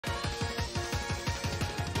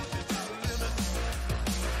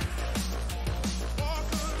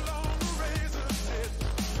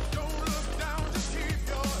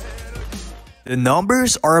The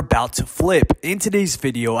numbers are about to flip. In today's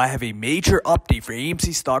video, I have a major update for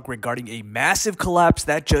AMC stock regarding a massive collapse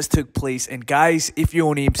that just took place. And guys, if you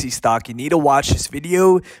own AMC stock, you need to watch this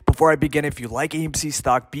video. Before I begin, if you like AMC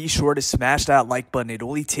stock, be sure to smash that like button. It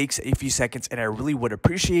only takes a few seconds and I really would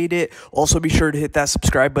appreciate it. Also, be sure to hit that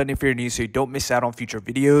subscribe button if you're new so you don't miss out on future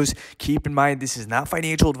videos. Keep in mind, this is not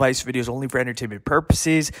financial advice. Videos only for entertainment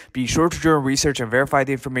purposes. Be sure to do your research and verify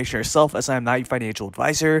the information yourself, as I am not a financial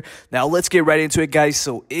advisor. Now, let's get right into it, guys.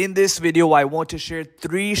 So in this video, I want to share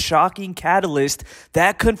 3 shocking catalysts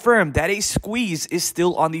that confirm that a squeeze is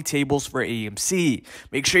still on the tables for AMC.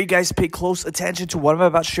 Make sure you guys pay close attention to what I'm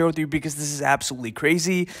about to share with you because this is absolutely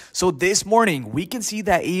crazy. So this morning, we can see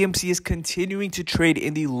that AMC is continuing to trade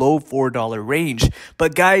in the low $4 range.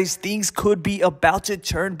 But guys, things could be about to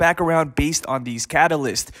turn back around based on these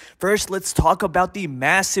catalysts. First, let's talk about the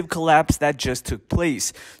massive collapse that just took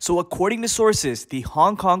place. So according to sources, the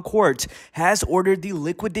Hong Kong court has ordered the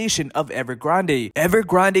liquidation of Evergrande.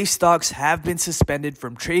 Evergrande stocks have been suspended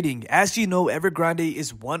from trading. As you know, Evergrande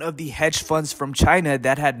is one of the hedge funds from China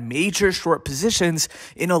that had major short positions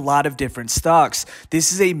in a lot of different stocks.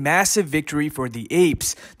 This is a massive victory for the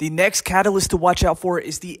apes. The next catalyst to watch out for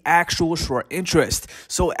is the actual short interest.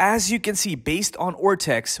 So as you can see, based on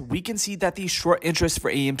Ortex, we can see that the short interest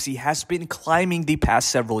for AMC has been climbing the past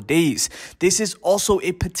several days. This is also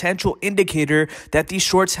a potential indicator that the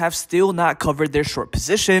shorts have still not covered their short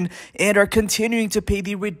position and are continuing to pay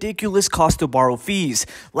the ridiculous cost to borrow fees.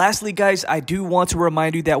 Lastly, guys, I do want to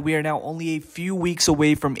remind you that we are now only a few weeks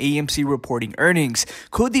away from AMC reporting earnings.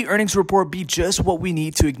 Could the earnings report be just what we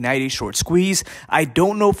need to ignite a short squeeze? I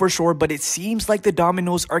don't know for sure, but it seems like the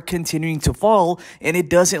dominoes are continuing to fall and it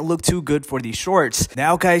doesn't look too good for these shorts.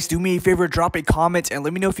 Now, guys, do me a favor, drop a comment and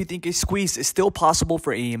let me know if you think a squeeze is still possible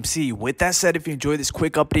for AMC. With that said, if you enjoyed this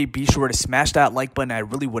quick update, be sure to smash that like button. I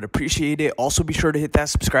really would appreciate it. Also, be sure to hit that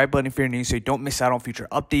subscribe button if you're new so you don't miss out on future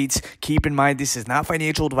updates. Keep in mind, this is not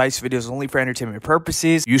financial advice. Videos only for entertainment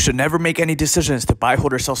purposes. You should never make any decisions to buy,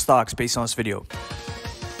 hold, or sell stocks based on this video.